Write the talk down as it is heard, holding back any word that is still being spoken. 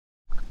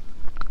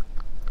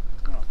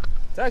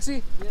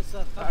Taxi? Yes,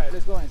 sir. All right,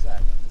 let's go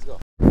inside, man. Let's go.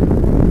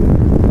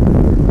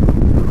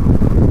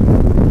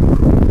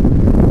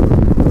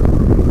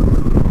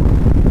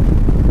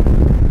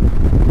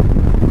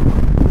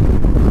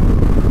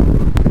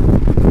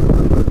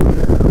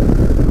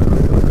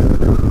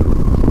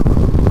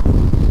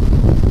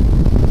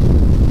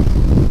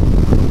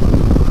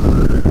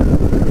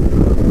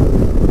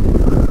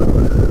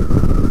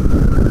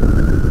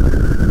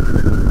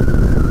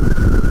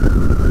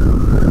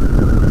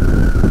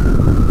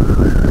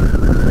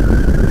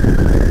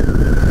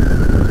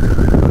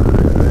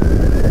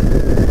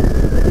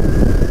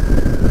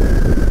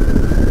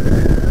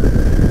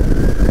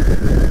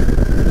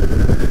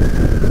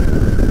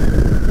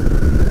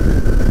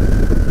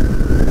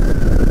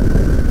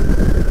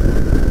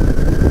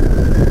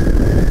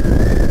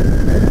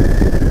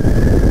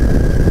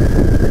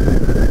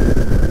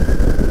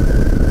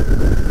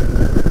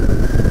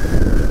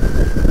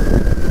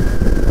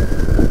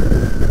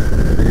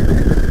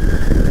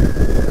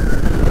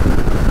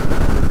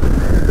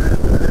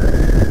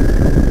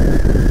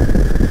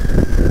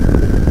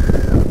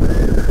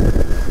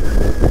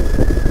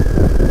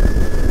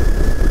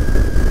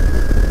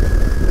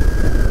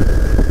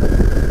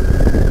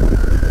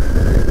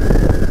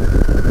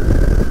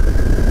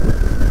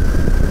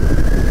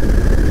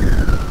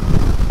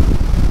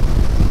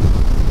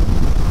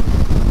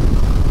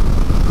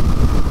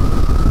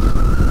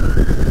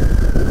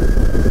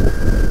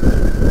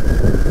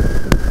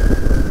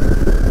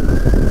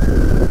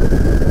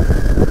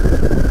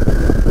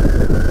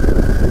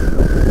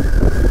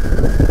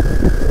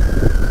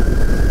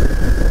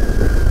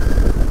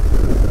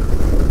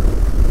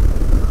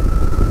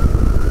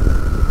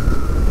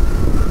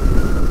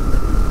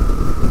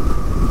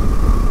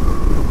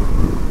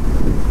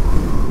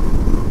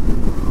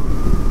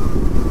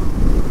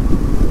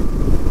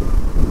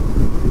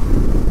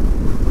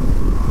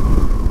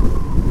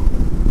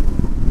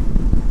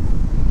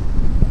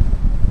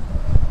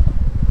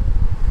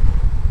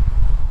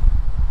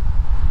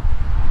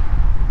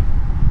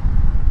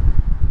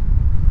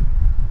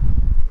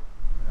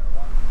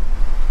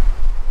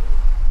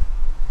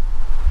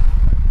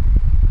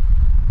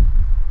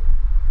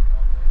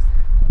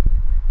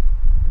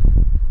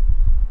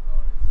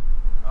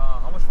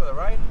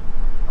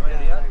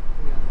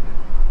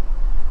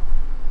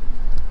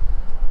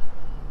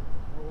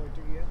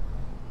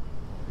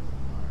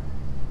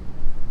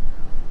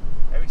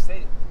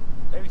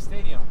 Every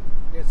stadium.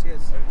 Yes. Every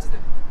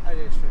stadium.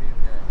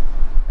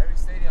 Yeah. Every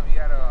stadium you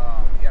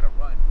gotta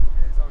run.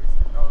 There's always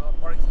no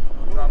parking,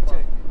 no drop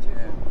off.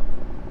 Yeah.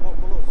 No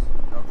close.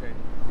 Okay.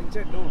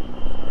 Inside no. All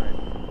right.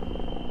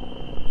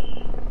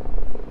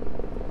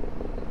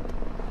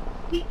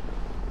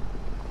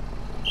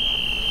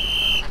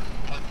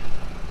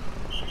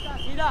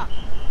 Sida.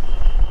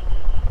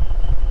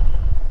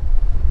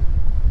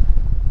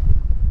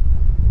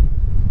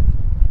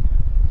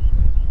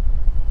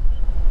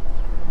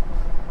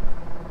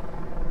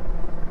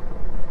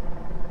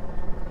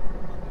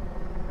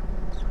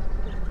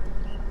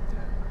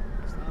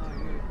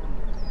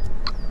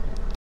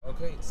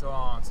 Okay, so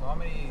how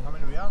many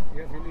real?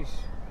 Yeah, finish.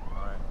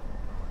 All right.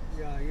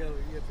 Yeah,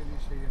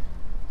 finish here.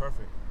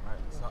 Perfect. All right.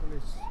 So,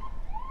 Finish.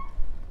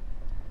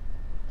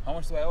 how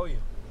much do I owe you?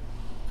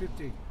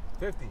 50.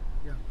 50.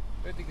 Yeah.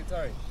 50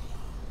 Qatari.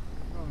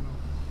 No.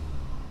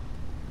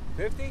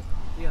 50?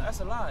 Yeah. That's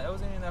a lot. That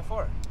wasn't even that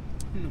far.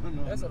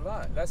 No. That's a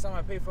lot. Last time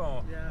I paid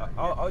from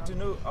Al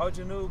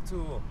Janoub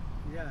to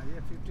Yeah,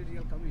 50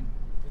 real come in.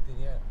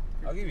 50.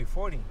 Yeah. I'll give you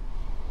 40. No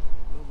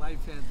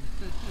wife and.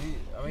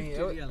 I mean,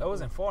 50 it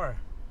wasn't far.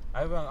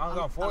 I'm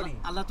going 40.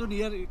 Alatun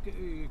here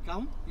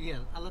come here.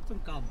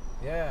 Alatun come.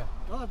 Yeah.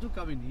 Alatun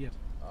come in here.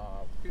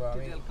 50 But I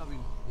mean, real come in.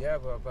 yeah,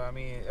 but I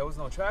mean, there was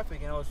no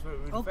traffic and it was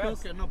really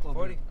fast. Okay, no problem.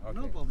 40? No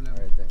Okay. problem. All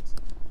right, thanks.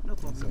 No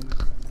problem.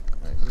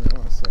 All right, give me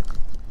 1 second.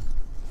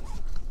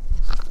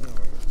 All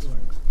right,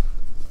 sorry.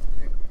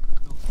 Okay.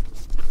 No.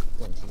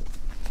 Thanks.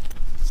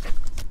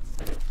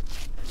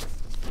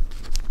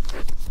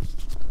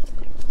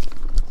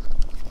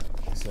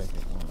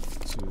 Second, 1,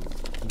 2,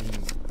 3,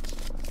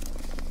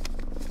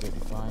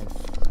 35.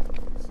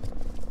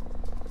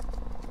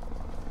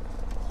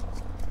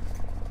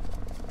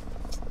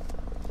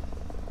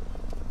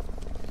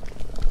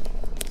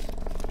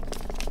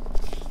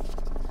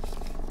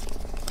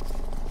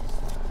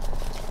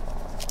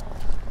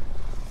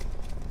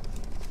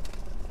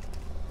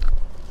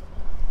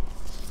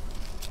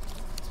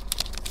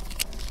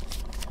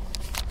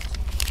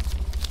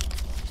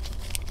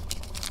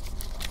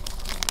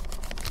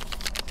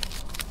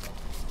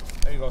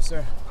 There you go,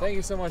 sir. Thank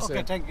you so much, sir.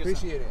 Okay, thank you,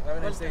 Appreciate it. Have a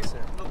nice day, sir.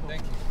 No problem.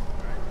 Thank you.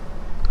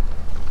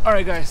 All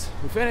right, guys,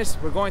 we finished.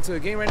 We're going to the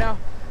game right now.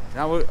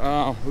 Now we're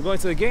going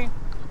to the game.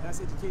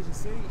 That's Education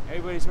City.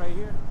 Everybody's right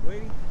here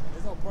waiting.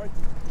 There's no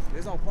parking.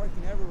 There's no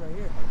parking ever right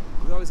here.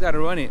 We always got to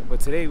run it, but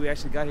today we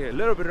actually got here a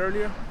little bit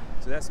earlier.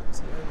 So that's what we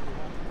see. Everybody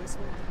walking this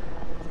way.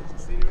 Education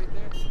City right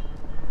there.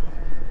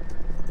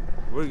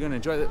 we're gonna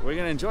enjoy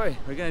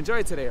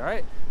it today. All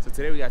right. So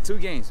today we got 2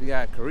 games. We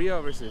got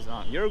Korea versus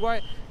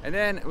Uruguay, and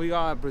then we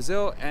got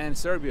Brazil and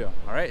Serbia.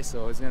 All right.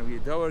 So it's gonna be a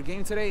double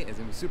game today. It's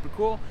gonna be super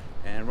cool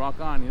and rock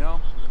on. You know.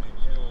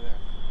 Head over there.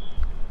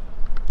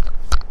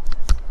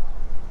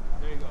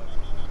 There you go.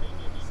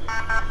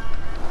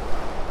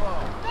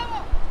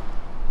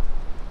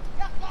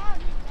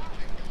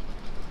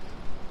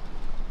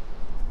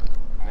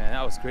 Man,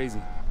 that was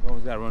crazy.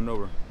 Almost got run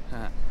over.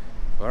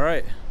 All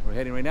right, we're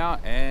heading right now,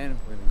 and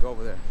we're gonna go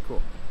over there.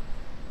 Cool.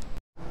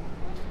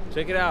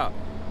 Check it out.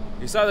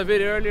 You saw the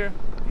video earlier.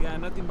 You got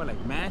nothing but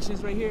like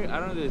mansions right here. I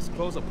don't know if there's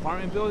close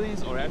apartment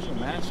buildings or actual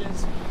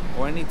mansions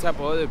or any type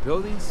of other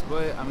buildings,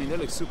 but I mean they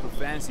look super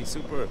fancy,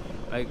 super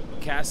like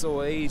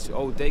castle age,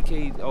 old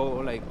decade,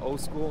 like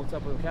old school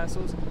type of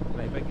castles,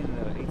 like back in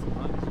the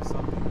 1800s or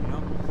something, you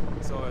know.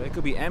 So it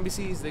could be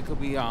embassies, they could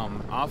be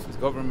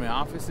government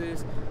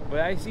offices, but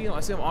I see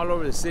them all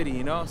over the city,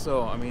 you know.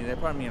 So I mean they're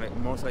probably like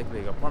most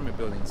likely like apartment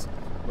buildings,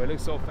 but it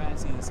looks so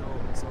fancy and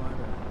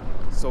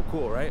so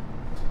cool, right?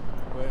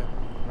 But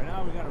right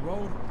now we got a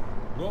road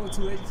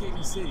to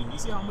Education City. You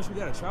see how much we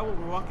gotta travel?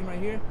 We're walking right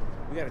here.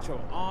 We gotta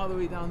travel all the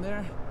way down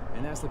there,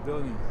 and that's the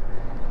building.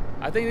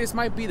 I think this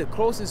might be the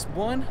closest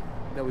one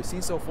that we've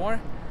seen so far,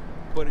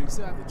 but we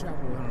still have to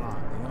travel a lot,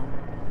 you know.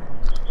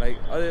 Like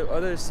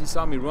others, you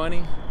saw me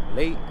running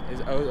late.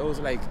 It was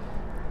like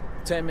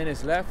 10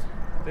 minutes left.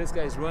 This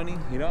guy's running,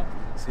 you know.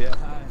 So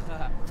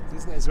yeah,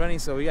 this guy's running,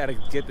 so we gotta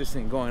get this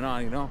thing going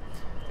on, you know.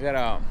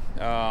 I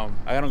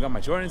don't got my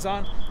Jordans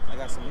on. I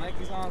got some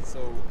Nikes on,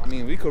 so I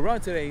mean we could run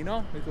today, you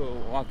know. We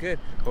could walk good,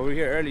 but we're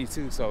here early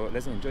too, so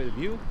let's enjoy the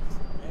view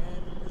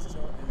and let's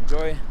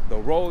enjoy the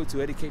road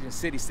to Education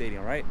City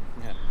Stadium, right?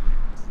 Yeah.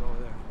 Let's go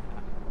over there.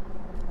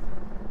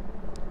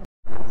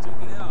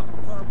 Check it out,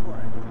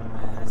 carport.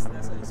 Man,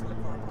 that's how you spell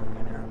carport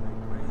in there, like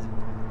crazy.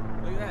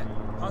 Look at that,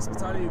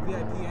 hospitality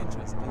VIP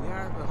entrance. If you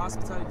have a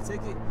hospitality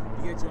ticket,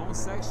 you get your own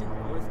section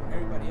away from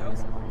everybody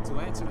else to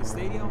enter the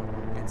stadium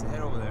and to head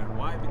over there.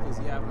 Why? Because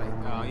you have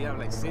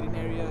like sitting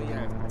area, you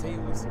have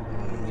tables to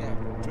eat, you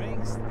have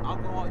drinks,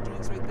 alcohol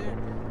drinks right there,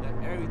 you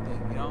have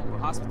everything, you know.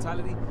 With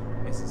hospitality,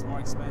 it's just more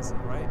expensive,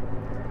 right?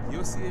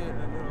 You'll see a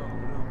little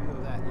view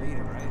of that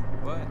later, right?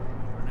 But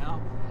for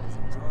now, let's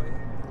enjoy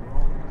the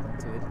road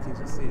to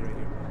Education City right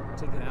here.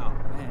 Check it out,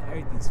 man,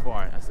 everything's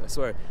far. I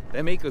swear,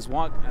 they make us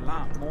walk a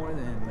lot more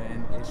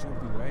than it should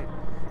be, right?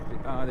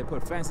 They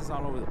put fences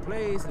all over the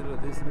place.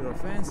 This little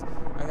fence.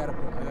 We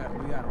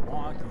gotta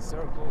walk in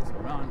circles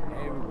around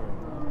everywhere.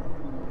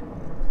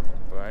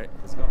 All right,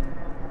 let's go.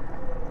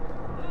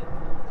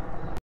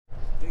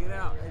 Check it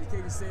out,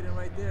 Education Stadium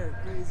right there.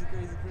 Crazy,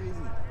 crazy,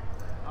 crazy.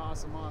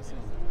 Awesome, awesome.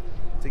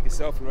 Take a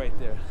selfie right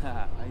there.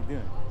 How you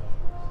doing?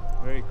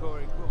 Very cool,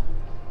 very cool.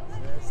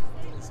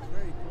 It's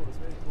very cool. It's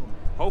very cool.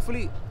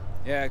 Hopefully,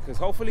 yeah, because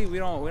hopefully we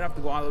don't have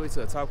to go all the way to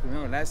the top.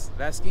 Remember last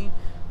skiing,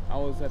 I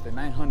was at the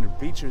 900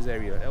 bleachers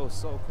area. That was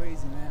so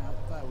crazy, man.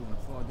 I thought we were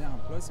gonna fall down.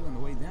 Plus, on the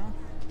way down,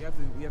 you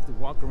have to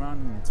walk around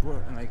and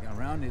twirl and like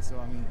around it. So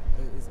I mean,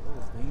 it was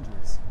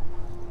dangerous.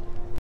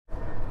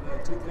 Yeah,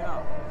 check it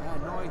out. I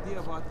had no idea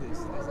about this.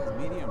 This is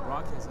media and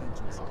broadcast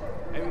entrance.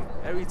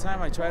 Every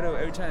time I try to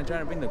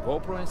bring the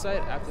GoPro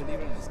inside after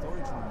leaving the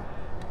storage room.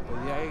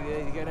 But yeah,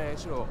 you get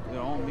your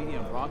own media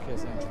and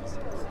broadcast entrance.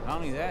 Not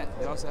only that,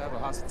 they also have a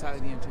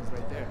hospitality entrance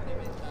right there.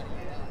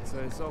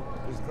 So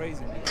it's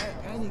crazy.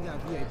 And you got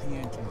VIP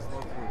entrance, of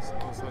course.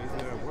 So if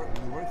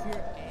you work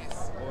here,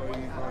 or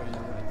you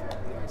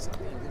like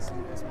something, that's what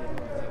you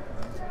do.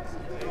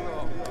 There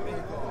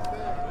you go.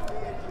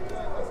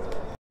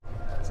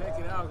 Check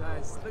it out,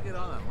 guys. Look at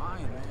all that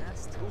line, man.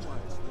 That's too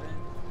much, man.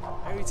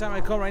 Every time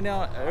I come right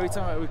now,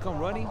 we come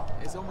running,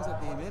 it's almost at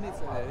the minutes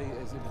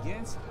as it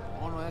begins.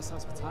 Oh no, that's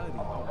hospitality.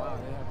 Oh wow,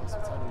 they have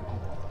hospitality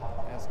people.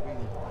 That's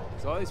crazy.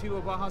 So all these people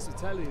about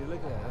hospitality,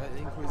 look at that. That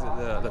includes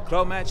the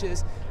club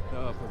matches,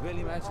 the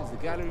pavilion matches, the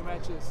gallery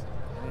matches.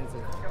 And it's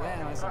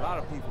damn, it's a lot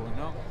of people, you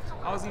know.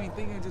 I was even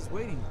thinking of just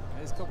waiting.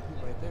 There's a couple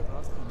people right there, but I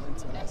was thinking waiting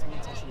till last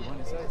minute to actually run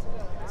inside.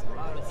 It's a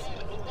lot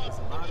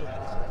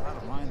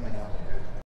of line right now.